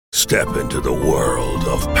Step into the world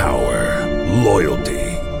of power, loyalty,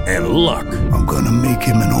 and luck. I'm gonna make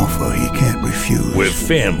him an offer he can't refuse. With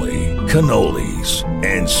family, cannolis,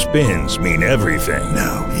 and spins mean everything.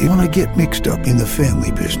 Now, you wanna get mixed up in the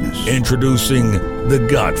family business. Introducing The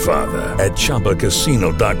Godfather at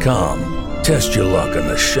ChumbaCasino.com. Test your luck in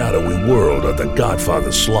the shadowy world of The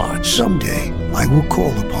Godfather slot. Someday, I will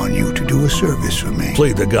call upon you to do a service for me.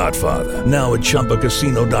 Play The Godfather now at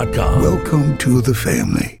ChumbaCasino.com. Welcome to the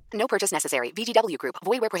family. No purchase necessary. VGW Group.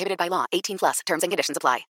 Void where prohibited by law. 18 plus. Terms and conditions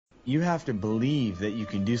apply. You have to believe that you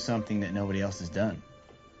can do something that nobody else has done.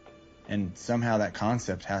 And somehow that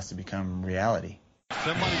concept has to become reality.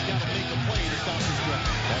 Somebody's got to make a play to stop this drive.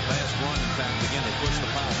 That last run, in fact, again, they push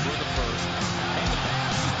the pile for the first. And the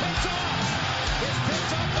pass is picked off. It's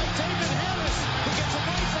picked off by David Harris, who gets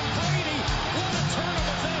away from Brady. What a turn of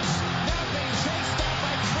events. Now being chased down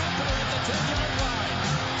by Trumper at the 10-yard line.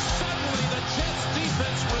 Suddenly, the Jets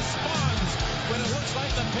defense responds when it looks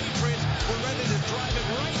like the Patriots were ready to drive it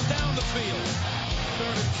right down the field.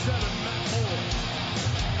 3rd and 7, Matt Moore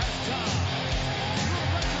has time.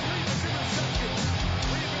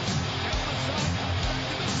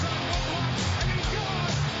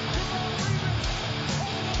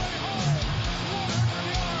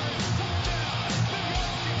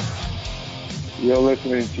 You're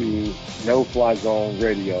listening to No Fly Zone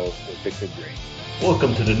Radio with Victor Green.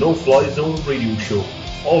 Welcome to the No Fly Zone Radio Show,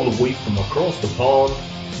 all the way from across the pond.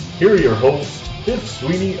 Here are your hosts, Biff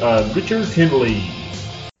Sweeney and Richard Tinley.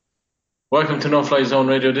 Welcome to No Fly Zone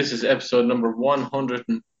Radio. This is episode number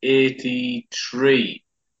 183.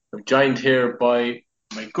 I'm joined here by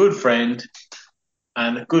my good friend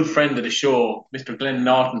and a good friend of the show, Mr. Glenn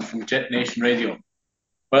Norton from Jet Nation Radio.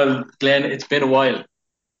 Well, Glenn, it's been a while.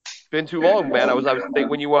 Been too long, man. I was thinking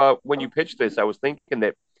when you pitched this, I was thinking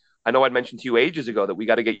that I know I'd mentioned to you ages ago that we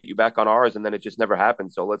got to get you back on ours, and then it just never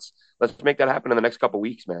happened. So let's make that happen in the next couple of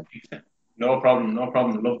weeks, man. No problem.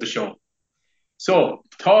 Love the show. So,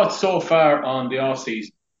 thoughts so far on the off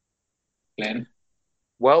season, Glenn?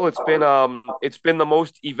 Well, it's been the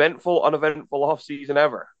most eventful, uneventful off season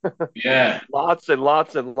ever. Yeah, lots and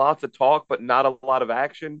lots and lots of talk, but not a lot of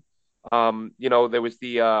action. There was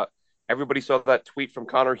everybody saw that tweet from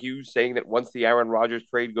Connor Hughes saying that once the Aaron Rodgers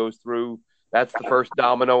trade goes through, that's the first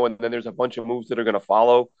domino, and then there's a bunch of moves that are going to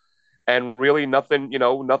follow. And really nothing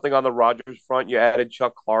on the Rodgers front. You added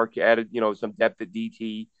Chuck Clark, you added, some depth at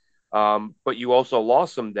DT. But you also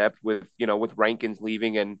lost some depth with Rankins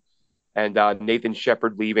leaving and Nathan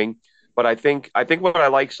Shepard leaving. But I think what I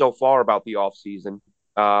like so far about the offseason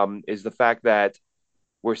is the fact that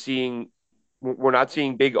we're not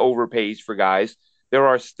seeing big overpays for guys. There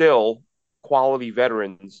are still quality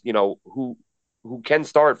veterans, who can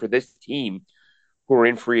start for this team who are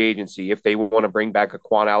in free agency if they want to bring back a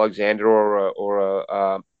Quan Alexander or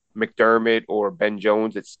a McDermott or Ben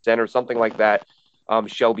Jones at center, something like that.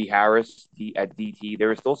 Shelby Harris at DT.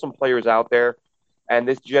 There are still some players out there. And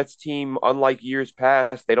this Jets team, unlike years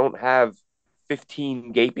past, they don't have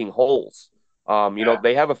 15 gaping holes.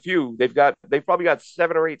 They have a few. They've probably got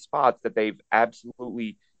 7 or 8 spots that they've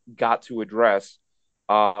absolutely got to address.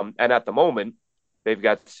 And at the moment, they've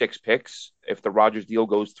got 6 picks. If the Rodgers deal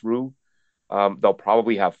goes through, they'll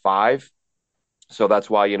probably have 5. So that's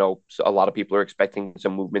why, a lot of people are expecting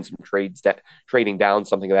some movements and trading down,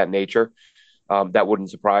 something of that nature. That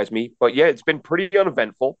wouldn't surprise me. But yeah, it's been pretty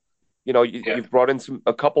uneventful. You've brought in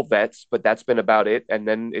a couple vets, but that's been about it. And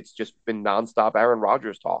then it's just been nonstop Aaron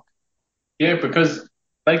Rodgers talk. Yeah, because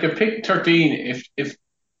like a pick 13, if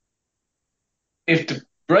the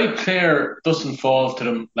right player doesn't fall to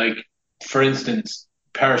them, like for instance,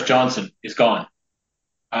 Paris Johnson is gone,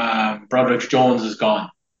 Broderick Jones is gone,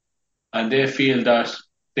 and they feel that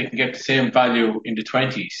they can get the same value in the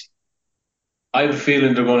 20s, I have a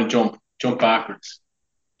feeling they're going to jump backwards,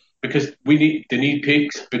 because they need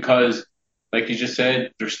picks, because like you just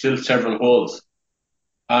said, there's still several holes.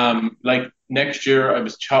 Like next year, I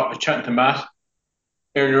was chatting to Matt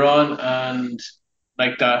earlier on, and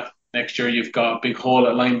like that next year you've got a big hole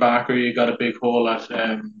at linebacker, you got a big hole at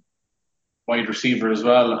wide receiver as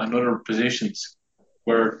well, and other positions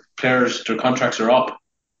where players, their contracts are up.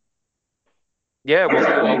 Yeah,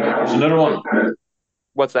 there's another one.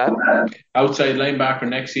 What's that? Outside linebacker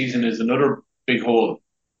next season is another big hole,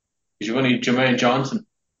 because you're going to need Jermaine Johnson.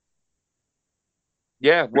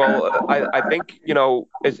 Yeah, well, I think,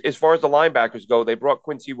 as far as the linebackers go, they brought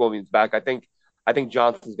Quincy Williams back. I think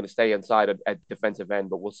Johnson's going to stay inside at defensive end,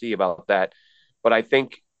 but we'll see about that. But I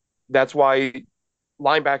think that's why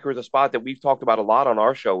linebacker is a spot that we've talked about a lot on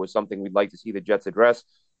our show, is something we'd like to see the Jets address.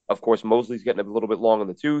 Of course, Mosley's getting a little bit long in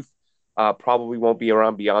the tooth. Probably won't be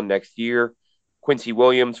around beyond next year. Quincy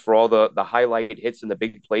Williams for all the highlight hits and the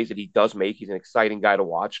big plays that he does make. He's an exciting guy to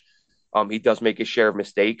watch. He does make his share of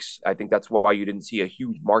mistakes. I think that's why you didn't see a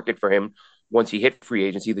huge market for him once he hit free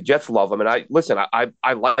agency. The Jets love him, and I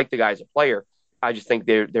like the guy as a player. I just think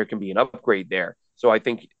there can be an upgrade there. So I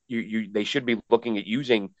think they should be looking at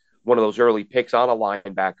using one of those early picks on a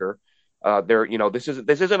linebacker. This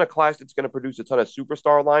isn't a class that's going to produce a ton of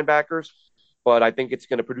superstar linebackers, but I think it's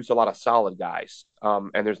going to produce a lot of solid guys.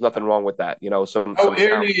 And there's nothing wrong with that.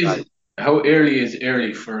 How early is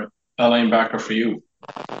early for a linebacker for you?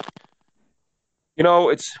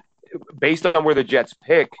 It's based on where the Jets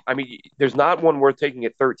pick. I mean, there's not one worth taking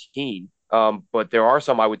at 13, but there are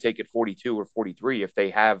some I would take at 42 or 43 if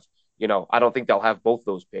they have. I don't think they'll have both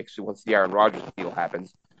those picks once the Aaron Rodgers deal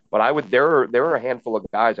happens. But there are a handful of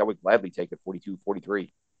guys I would gladly take at 42,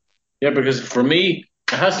 43. Yeah, because for me,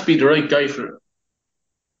 it has to be the right guy for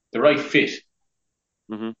the right fit.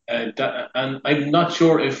 Mm-hmm. And I'm not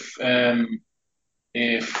sure if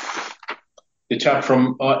the chap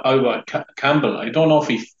from Iowa, Campbell, I don't know if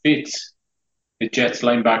he fits the Jets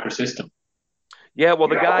linebacker system. Yeah, well,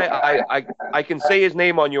 the guy, I can say his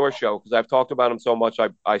name on your show because I've talked about him so much.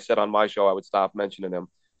 I said on my show I would stop mentioning him.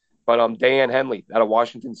 But Dan Henley out of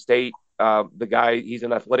Washington State, the guy, he's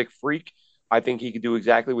an athletic freak. I think he could do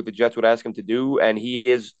exactly what the Jets would ask him to do, and he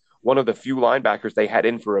is one of the few linebackers they had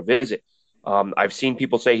in for a visit. I've seen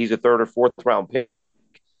people say he's a third or fourth round pick.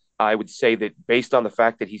 I would say that based on the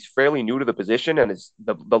fact that he's fairly new to the position and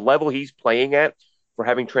the level he's playing at for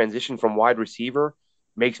having transitioned from wide receiver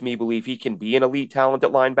makes me believe he can be an elite talent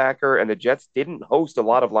at linebacker. And the Jets didn't host a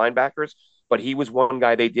lot of linebackers, but he was one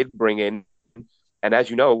guy they did bring in. And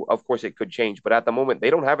as you know, of course, it could change. But at the moment,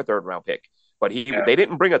 they don't have a third round pick. But they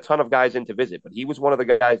didn't bring a ton of guys in to visit. But he was one of the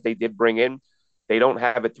guys they did bring in. They don't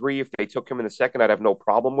have a 3. If they took him in the second, I'd have no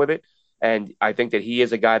problem with it. And I think that he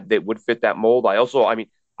is a guy that would fit that mold.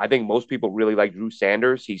 I think most people really like Drew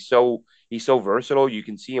Sanders. He's so versatile. You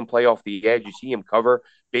can see him play off the edge. You see him cover,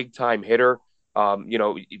 big time hitter.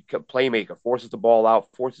 Playmaker, forces the ball out,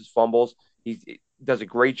 forces fumbles. He does a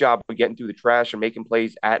great job of getting through the trash and making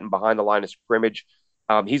plays at and behind the line of scrimmage.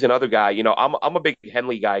 He's another guy. I'm a big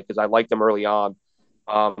Henley guy because I liked him early on.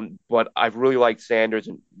 But I've really liked Sanders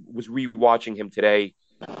and was rewatching him today.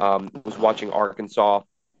 Was watching Arkansas,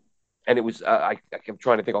 and it was I'm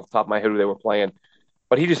trying to think off the top of my head who they were playing.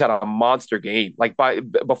 But he just had a monster game. Like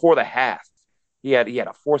before the half, he had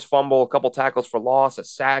a forced fumble, a couple tackles for loss, a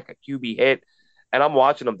sack, a QB hit, and I'm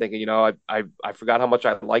watching him thinking, I forgot how much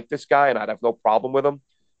I like this guy, and I'd have no problem with him.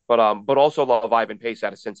 But also love Ivan Pace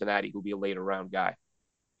out of Cincinnati, who'll be a later round guy.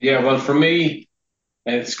 Yeah, well, for me,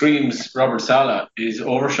 it screams Robert Saleh is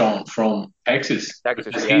Overshawn from Texas.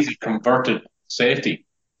 He's a converted safety.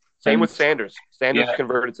 Same with Sanders. Sanders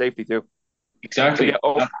converted safety too. Exactly.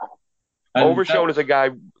 So, Overshawn is a guy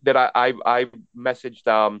that I messaged.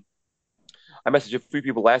 I messaged a few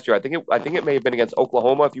people last year. I think it may have been against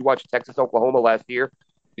Oklahoma. If you watched Texas Oklahoma last year,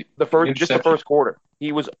 the first quarter,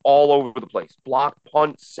 he was all over the place. Block,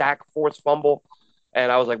 punt, sack, forced fumble,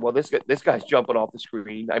 and I was like, well, this guy's jumping off the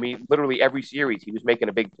screen. I mean, literally every series he was making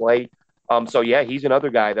a big play. So yeah, he's another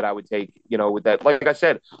guy that I would take. With that, like I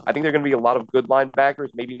said, I think there are going to be a lot of good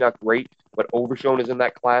linebackers. Maybe not great, but Overshawn is in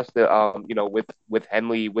that class. That with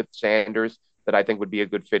Henley, with Sanders, that I think would be a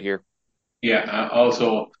good fit here. Yeah.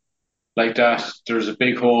 Also, like that, there's a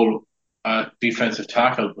big hole at defensive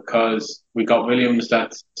tackle because we got Williams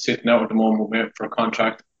that's sitting out at the moment for a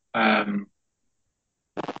contract.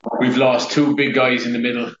 We've lost 2 big guys in the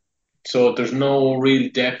middle, so there's no real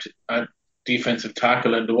depth at defensive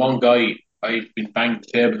tackle. And the one guy I've been banging the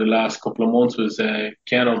table the last couple of months was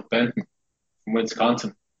Keanu Benton from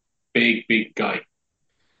Wisconsin. Big guy.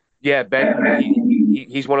 Yeah, Benton,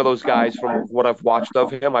 he's one of those guys from what I've watched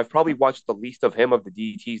of him. I've probably watched the least of him of the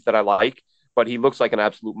DTs that I like, but he looks like an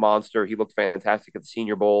absolute monster. He looked fantastic at the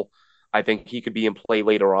Senior Bowl. I think he could be in play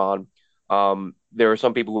later on. There are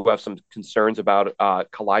some people who have some concerns about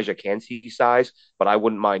Kalijah Kancey's size, but I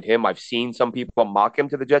wouldn't mind him. I've seen some people mock him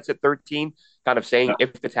to the Jets at 13, kind of saying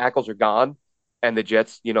if the tackles are gone and the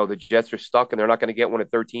Jets are stuck and they're not going to get one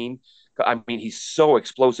at 13. I mean, he's so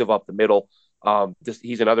explosive up the middle.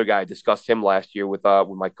 He's another guy. I discussed him last year with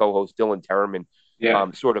my co-host Dylan Terraman.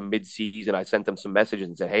 Sort of mid-season, I sent them some messages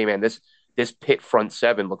and said, "Hey, man, this Pitt front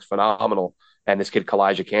seven looks phenomenal, and this kid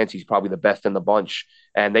Kalijah Kancey's probably the best in the bunch."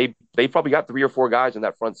 And they probably got 3 or 4 guys in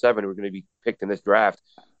that front seven who are going to be picked in this draft.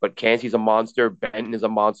 But Kancey's a monster. Benton is a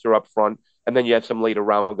monster up front. And then you have some later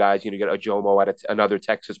round guys. You get a Jomo at another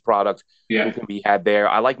Texas product who can be had there.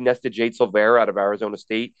 I like Nesta Jade Silvera out of Arizona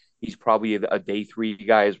State. He's probably a day 3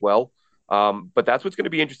 guy as well. But that's what's going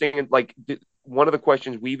to be interesting. And like one of the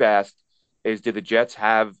questions we've asked is, do the Jets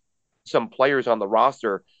have some players on the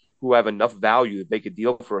roster who have enough value that they could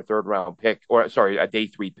deal for a third round pick, or sorry, a day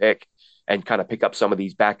 3 pick, and kind of pick up some of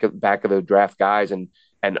these back of the draft guys and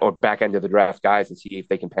or back end of the draft guys and see if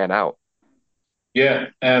they can pan out. Yeah.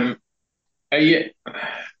 Yeah. The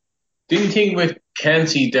only thing with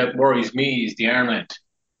Kelsey that worries me is the arm length.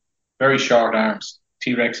 Very short arms,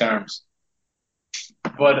 T-Rex arms.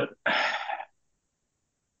 But as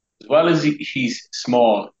well as he's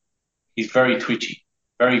small, he's very twitchy,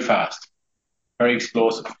 very fast, very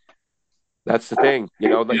explosive. That's the thing,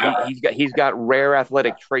 he's got rare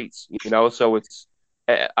athletic traits, so it's,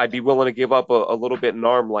 I'd be willing to give up a little bit in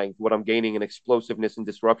arm length what I'm gaining in explosiveness and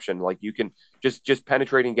disruption. Like, you can just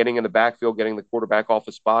penetrating, getting in the backfield, getting the quarterback off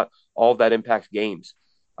a spot, all of that impacts games,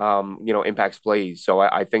 impacts plays. So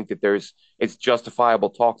I think that it's justifiable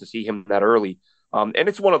talk to see him that early. And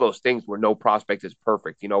it's one of those things where no prospect is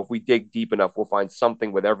perfect. If we dig deep enough, we'll find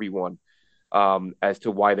something with everyone as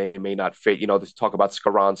to why they may not fit. This talk about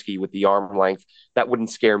Skoronski with the arm length, that wouldn't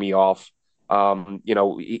scare me off.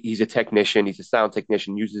 He's a technician. He's a sound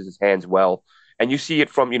technician, uses his hands well. And you see it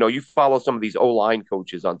from, you follow some of these O-line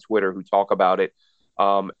coaches on Twitter who talk about it.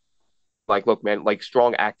 Like, look, man, like,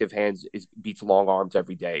 strong, active hands beats long arms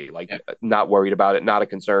every day. Like, not worried about it, not a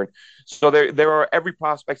concern. So there are, every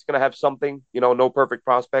prospect's going to have something, no perfect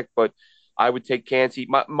prospect, but I would take Kancey.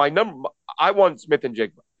 My number, I want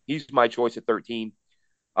Smith-Njigba. He's my choice at 13.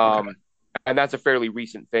 And that's a fairly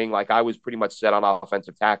recent thing. Like, I was pretty much set on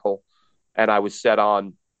offensive tackle, and I was set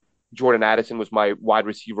on Jordan Addison was my wide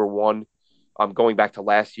receiver 1. Going back to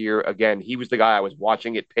last year, again, he was the guy I was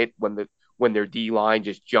watching at Pitt when their D line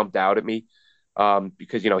just jumped out at me,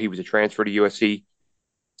 because he was a transfer to USC.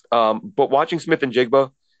 But watching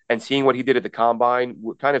Smith-Njigba and seeing what he did at the combine,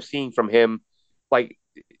 we're kind of seeing from him, like,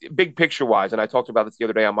 big picture wise. And I talked about this the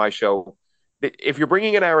other day on my show. That if you're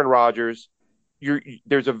bringing in Aaron Rodgers,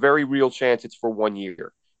 there's a very real chance it's for 1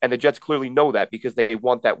 year. And the Jets clearly know that because they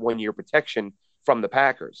want that 1 year protection from the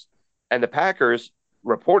Packers. And the Packers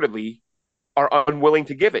reportedly are unwilling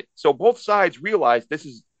to give it. So both sides realize this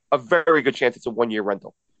is a very good chance it's a 1 year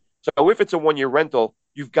rental. So if it's a 1 year rental,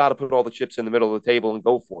 you've got to put all the chips in the middle of the table and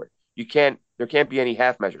go for it. There can't be any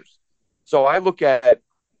half measures. So I look at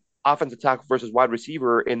offensive tackle versus wide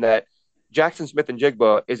receiver in that Jackson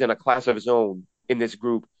Smith-Njigba is in a class of his own in this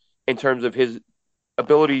group in terms of his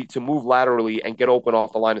ability to move laterally and get open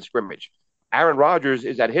off the line of scrimmage. Aaron Rodgers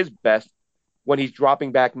is at his best when he's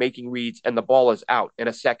dropping back, making reads, and the ball is out in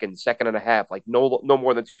a second and a half, like no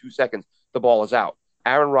more than 2 seconds, the ball is out.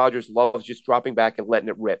 Aaron Rodgers loves just dropping back and letting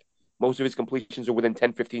it rip. Most of his completions are within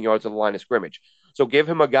 10, 15 yards of the line of scrimmage. So give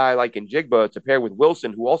him a guy like Njigba to pair with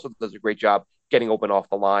Wilson, who also does a great job getting open off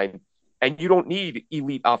the line. And you don't need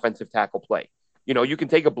elite offensive tackle play. You can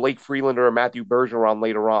take a Blake Freeland or a Matthew Bergeron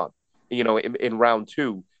later on, in round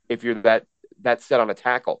 2, if you're that set on a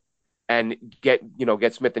tackle, and get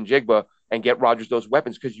Smith-Njigba and get Rodgers those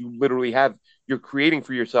weapons, because you literally you're creating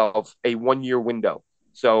for yourself a 1 year window.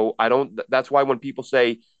 So that's why when people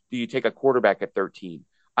say, do you take a quarterback at 13?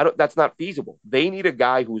 That's not feasible. They need a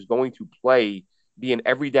guy who's going to be an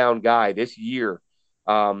every down guy this year.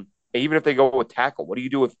 Even if they go with tackle, what do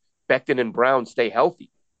you do if Becton and Brown stay healthy?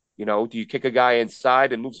 Do you kick a guy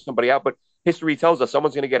inside and move somebody out? But history tells us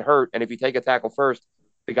someone's going to get hurt, and if you take a tackle first,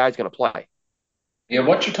 the guy's going to play. Yeah,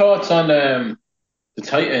 what's your thoughts on the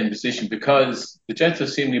tight end position? Because the Jets have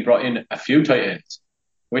seemingly brought in a few tight ends,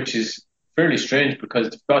 which is fairly strange because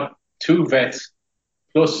they've got 2 vets,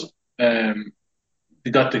 plus they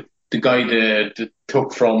got the guy that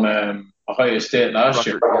took from Ohio State last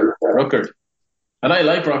year, Ruckert. And I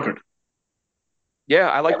like Ruckert. Yeah,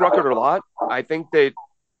 I like Ruckert a lot. I think that,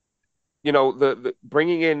 the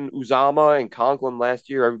bringing in Uzama and Conklin last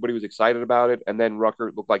year, everybody was excited about it. And then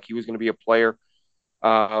Ruckert looked like he was going to be a player.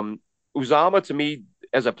 Uzama, to me,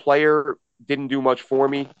 as a player, didn't do much for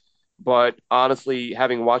me. But honestly,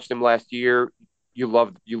 having watched him last year, you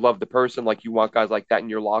love the person. Like, you want guys like that in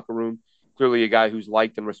your locker room. Clearly a guy who's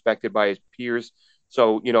liked and respected by his peers.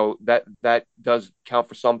 So, that does count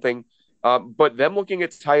for something. But them looking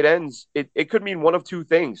at tight ends, it could mean one of 2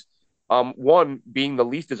 things. One being the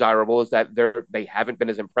least desirable is that they haven't been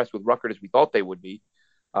as impressed with Ruckert as we thought they would be.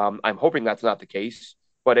 I'm hoping that's not the case,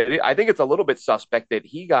 but I think it's a little bit suspect that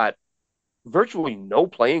he got virtually no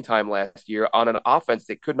playing time last year on an offense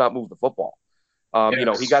that could not move the football.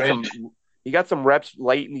 He got some reps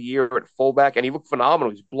late in the year at fullback, and he looked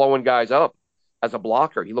phenomenal. He's blowing guys up as a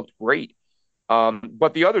blocker. He looked great.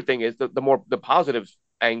 But the other thing is the positive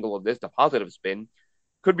angle of this, the positive spin,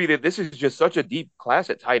 could be that this is just such a deep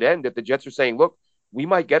class at tight end that the Jets are saying, look, we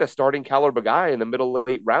might get a starting caliber guy in the middle of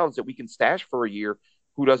 8 rounds that we can stash for a year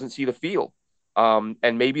who doesn't see the field.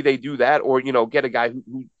 And maybe they do that, or get a guy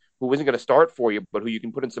who isn't going to start for you, but who you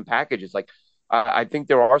can put in some packages. Like I think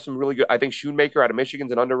there are some really good. I think Schoonmaker out of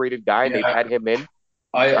Michigan's an underrated guy, and they've had him in.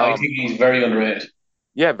 I think he's very underrated.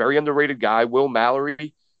 Yeah, very underrated guy. Will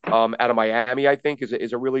Mallory out of Miami, I think,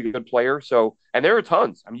 is a really good player. So, and there are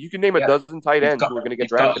tons. I mean, you can name a dozen tight ends who are going to get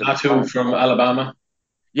drafted. Latu from Alabama.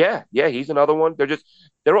 Yeah, he's another one.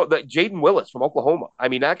 They're all Jaden Willis from Oklahoma. I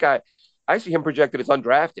mean, that guy, I see him projected as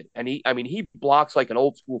undrafted, and he blocks like an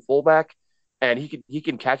old school fullback, and he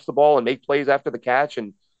can catch the ball and make plays after the catch.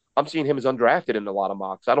 And I'm seeing him as undrafted in a lot of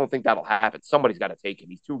mocks. I don't think that'll happen. Somebody's got to take him.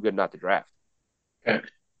 He's too good not to draft. Okay,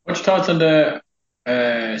 what's your thoughts on the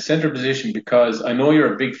center position? Because I know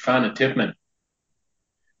you're a big fan of Tippmann.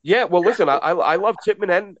 Yeah, well, listen, I love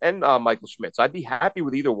Tippmann and Michael Schmitz. I'd be happy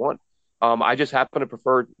with either one. I just happen to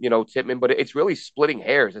prefer, Tippmann, but it's really splitting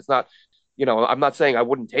hairs. It's not, I'm not saying I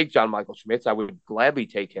wouldn't take John Michael Schmitz. I would gladly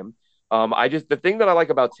take him. The thing that I like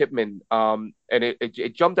about Tippmann, and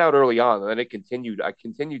it jumped out early on, and then it continued. I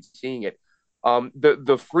continued seeing it.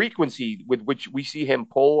 The frequency with which we see him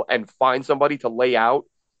pull and find somebody to lay out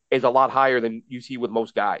is a lot higher than you see with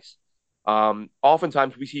most guys.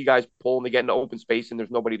 Oftentimes we see guys pull and they get into open space and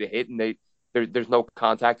there's nobody to hit, and there's no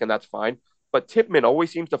contact, and that's fine. But Tippmann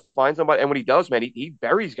always seems to find somebody, and when he does, man, he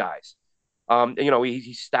buries guys.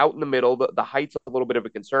 He's stout in the middle. The height's a little bit of a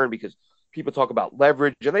concern because people talk about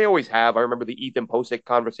leverage, and they always have. I remember the Ethan Posick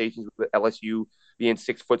conversations with LSU being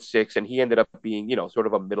 6'6", and he ended up being, sort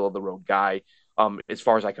of a middle of the road guy. As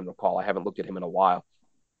far as I can recall, I haven't looked at him in a while.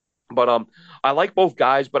 But I like both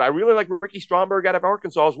guys, but I really like Ricky Stromberg out of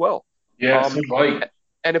Arkansas as well. Yeah, right.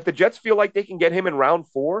 And if the Jets feel like they can get him in round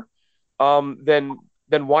 4,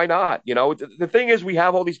 then why not? The thing is, we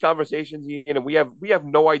have all these conversations, and we have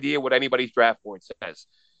no idea what anybody's draft board says.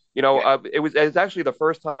 It was actually the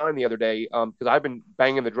first time the other day, because I've been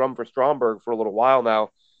banging the drum for Stromberg for a little while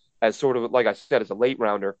now, as sort of, like I said, as a late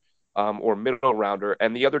rounder or middle rounder.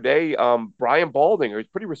 And the other day, Brian Baldinger, he's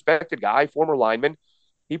a pretty respected guy, former lineman,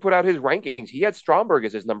 he put out his rankings. He had Stromberg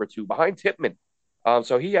as his number 2 behind Tippmann.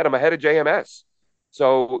 So he had him ahead of JMS.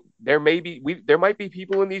 So there might be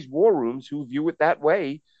people in these war rooms who view it that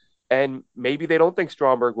way, and maybe they don't think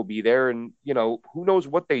Stromberg will be there, and who knows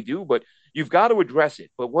what they do, but you've got to address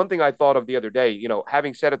it. But one thing I thought of the other day,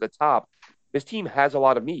 having said at the top, this team has a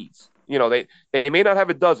lot of needs. They may not have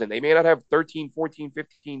a dozen, they may not have 13, 14,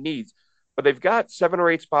 15 needs, but they've got 7 or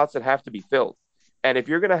 8 spots that have to be filled. And if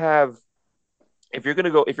you're going to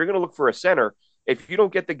look for a center, if you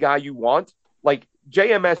don't get the guy you want, like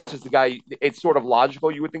JMS is the guy, it's sort of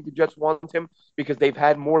logical you would think the Jets want him because they've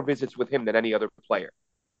had more visits with him than any other player.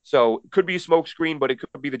 So it could be a smokescreen, but it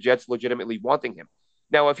could be the Jets legitimately wanting him.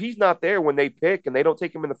 Now, if he's not there when they pick and they don't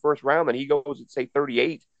take him in the first round and he goes at, say,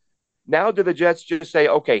 38, now do the Jets just say,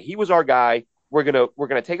 okay, he was our guy. We're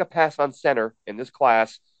gonna take a pass on center in this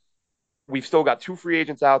class. We've still got 2 free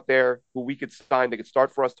agents out there who we could sign that could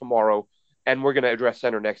start for us tomorrow, and we're going to address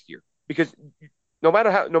center next year. Because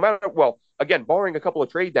again, barring a couple of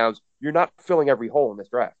trade downs, you're not filling every hole in this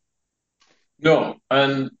draft. No,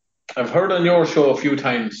 and I've heard on your show a few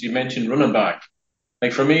times you mentioned running back.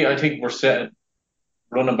 Like for me, I think we're set at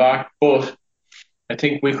running back, but I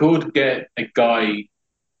think we could get a guy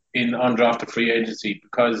in undrafted free agency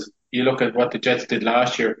because you look at what the Jets did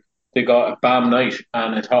last year. They got Bam Knight,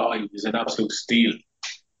 and I thought he was an absolute steal.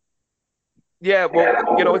 Yeah,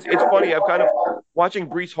 well, it's funny. I've kind of watching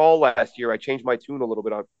Breece Hall last year. I changed my tune a little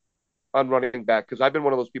bit on running back because I've been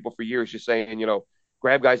one of those people for years, just saying,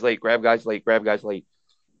 grab guys late, grab guys late, grab guys late.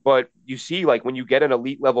 But you see, like when you get an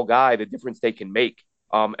elite level guy, the difference they can make.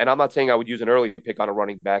 And I'm not saying I would use an early pick on a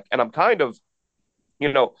running back. And I'm kind of,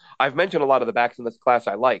 I've mentioned a lot of the backs in this class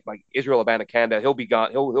I like Israel Abanikanda. He'll be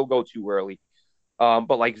gone. He'll go too early.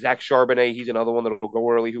 But like Zach Charbonnet, he's another one that will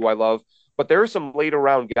go early who I love. But there are some later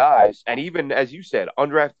round guys, and even, as you said,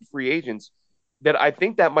 undrafted free agents, that I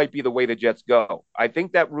think that might be the way the Jets go. I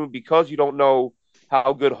think that room, because you don't know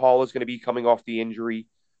how good Hall is going to be coming off the injury.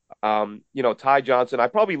 Ty Johnson, I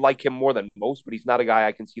probably like him more than most, but he's not a guy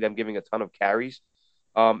I can see them giving a ton of carries.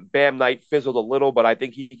 Bam Knight fizzled a little, but I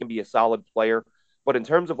think he can be a solid player. But in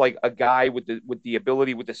terms of like a guy with the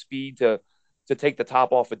ability, with the speed to take the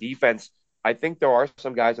top off of defense, I think there are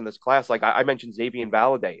some guys in this class. Like I mentioned Xavier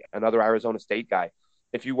Valladay, another Arizona State guy.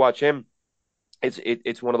 If you watch him,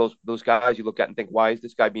 it's one of those guys you look at and think, why is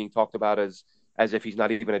this guy being talked about as if he's not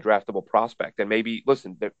even a draftable prospect? And maybe,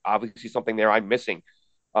 listen, there's obviously something there I'm missing.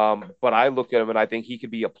 But I look at him and I think he could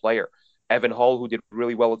be a player. Evan Hull, who did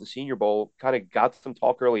really well at the Senior Bowl, kind of got some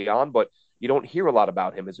talk early on, but you don't hear a lot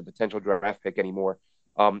about him as a potential draft pick anymore.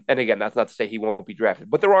 And again, that's not to say he won't be drafted,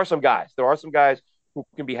 but there are some guys who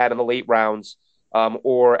can be had in the late rounds,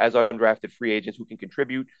 or as undrafted free agents who can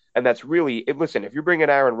contribute. And that's really listen, if you're bringing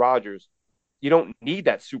Aaron Rodgers, you don't need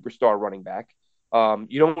that superstar running back.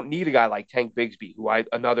 You don't need a guy like Tank Bigsby,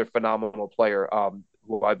 another phenomenal player,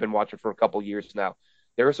 who I've been watching for a couple years now.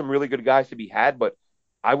 There are some really good guys to be had, but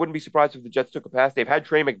I wouldn't be surprised if the Jets took a pass. They've had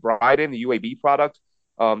Trey McBride in the UAB product,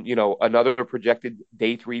 another projected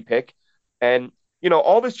day 3 pick. And,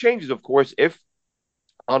 all this changes, of course, if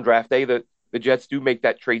on draft day the Jets do make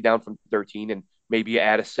that trade down from 13 and maybe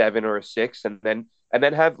add a 7 or a 6 and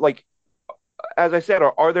then have, like, as I said,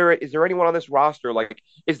 is there anyone on this roster? Like,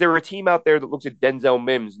 is there a team out there that looks at Denzel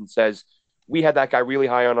Mims and says, we had that guy really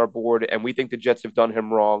high on our board and we think the Jets have done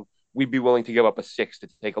him wrong. We'd be willing to give up a 6 to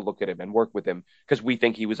take a look at him and work with him because we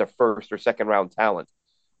think he was a first or second round talent.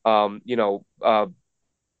 Breece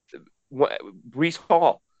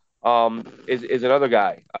Hall is another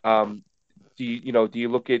guy. Do you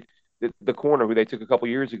look at the corner who they took a couple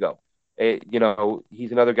years ago?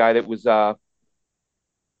 He's another guy that was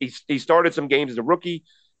he started some games as a rookie,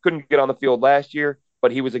 couldn't get on the field last year,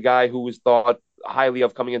 but he was a guy who was thought highly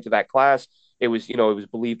of coming into that class. It was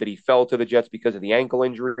believed that he fell to the Jets because of the ankle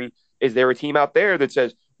injury. Is there a team out there that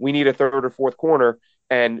says we need a third or fourth corner,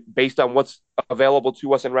 and based on what's available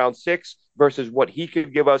to us in round 6 versus what he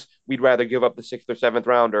could give us, we'd rather give up the 6th or 7th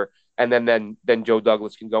rounder, and then Joe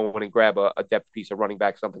Douglas can go in and grab a depth piece, a running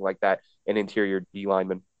back, something like that, an interior D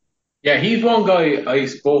lineman. Yeah, he's one guy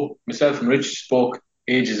myself and Rich spoke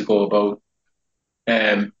ages ago about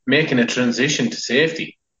making a transition to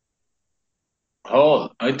safety. Oh,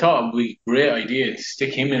 I thought it would be a great idea to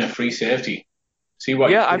stick him in a free safety. See what?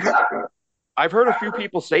 Yeah, I've heard a few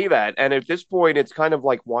people say that, and at this point, it's kind of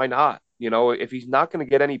like, why not? If he's not going to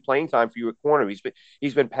get any playing time for you at corner,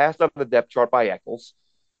 he's been passed on the depth chart by Eccles,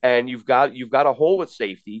 and you've got a hole at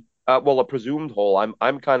safety, a presumed hole. I'm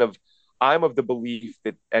of the belief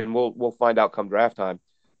that, and we'll find out come draft time.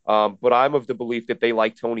 But I'm of the belief that they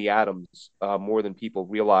like Tony Adams more than people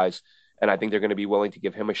realize, and I think they're going to be willing to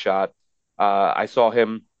give him a shot. I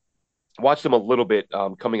watched him a little bit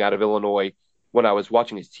coming out of Illinois when I was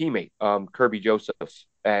watching his teammate, Kirby Joseph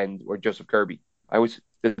or Joseph Kirby.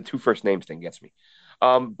 The 2 first names thing gets me.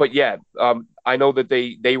 But yeah, I know that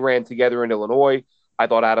they ran together in Illinois. I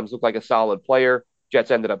thought Adams looked like a solid player. Jets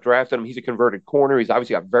ended up drafting him. He's a converted corner. He's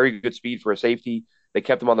obviously got very good speed for a safety. They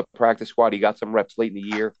kept him on the practice squad. He got some reps late in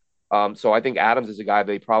the year. So I think Adams is a guy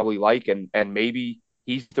they probably like, and maybe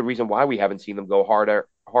he's the reason why we haven't seen them go harder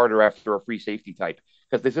after a free safety type,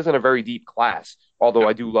 because this isn't a very deep class. Although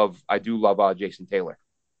I do love Jason Taylor.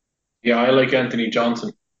 Yeah, I like Anthony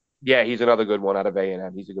Johnson. Yeah, he's another good one out of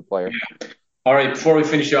A&M. He's a good player. Yeah. All right, before we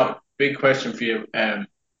finish up, big question for you,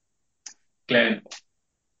 Glenn.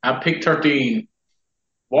 At pick 13,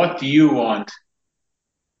 what do you want?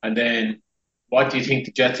 And then what do you think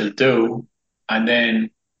the Jets will do? And then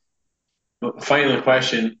the final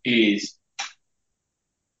question is,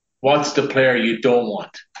 what's the player you don't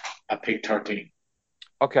want at pick 13?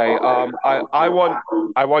 Okay, I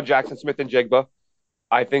want Jackson Smith and Jigba.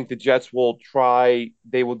 I think the Jets will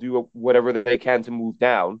do whatever they can to move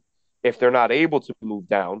down. If they're not able to move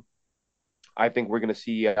down, I think we're going to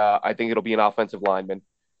see, I think it'll be an offensive lineman.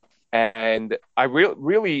 And I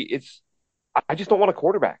just don't want a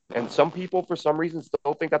quarterback. And some people, for some reason,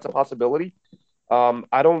 still think that's a possibility.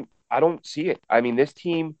 I don't see it. I mean, this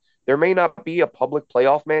team, there may not be a public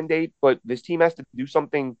playoff mandate, but this team has to do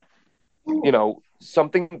something,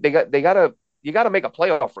 something you got to make a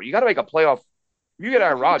playoff for. You got to make a playoff. If you get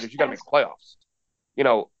Aaron Rodgers, you got to make playoffs,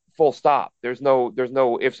 full stop. There's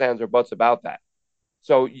no ifs, ands, or buts about that.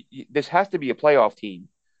 So this has to be a playoff team.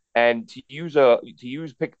 And to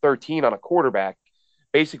use pick 13 on a quarterback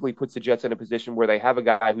basically puts the Jets in a position where they have a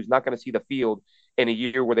guy who's not going to see the field in a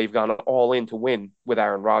year where they've gone all in to win with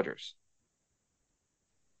Aaron Rodgers.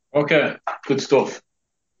 Okay, good stuff.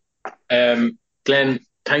 Glenn,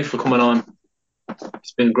 thanks for coming on.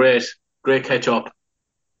 It's been great catch up.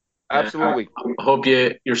 Absolutely. I hope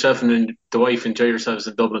yourself and the wife enjoy yourselves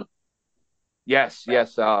in Dublin. Yes.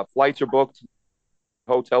 Flights are booked,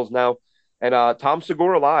 hotels now. And Tom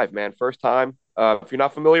Segura live, man. First time. If you're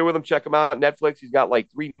not familiar with him, check him out on Netflix. He's got like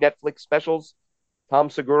 3 Netflix specials. Tom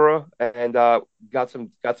Segura, and got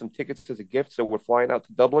some tickets as a gift. So we're flying out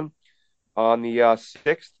to Dublin on the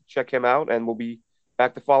 6th. Check him out, and we'll be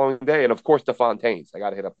back the following day. And of course, the Fontaines. I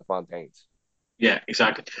got to hit up the Fontaines. Yeah,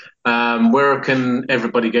 exactly. Where can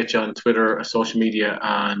everybody get you on Twitter or social media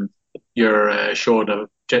and your show, the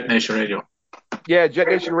Jet Nation Radio? Yeah, Jet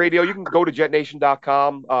Nation Radio. You can go to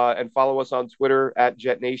jetnation.com and follow us on Twitter at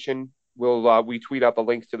Jet Nation. We tweet out the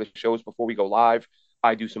links to the shows before we go live.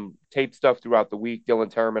 I do some tape stuff throughout the week.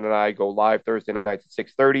 Dylan Terman and I go live Thursday nights at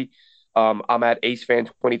 6:30. I'm at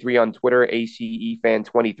AceFan23 on Twitter,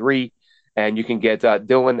 ACEFan23. And you can get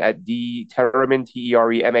Dylan at DTerman,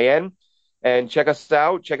 Terman. And check us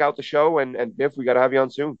out. Check out the show. And Biff, we got to have you on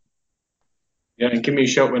soon. Yeah, and give me a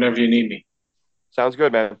shout whenever you need me. Sounds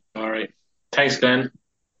good, man. All right. Thanks, Glenn.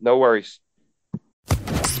 No worries.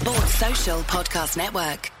 Sports Social Podcast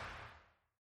Network.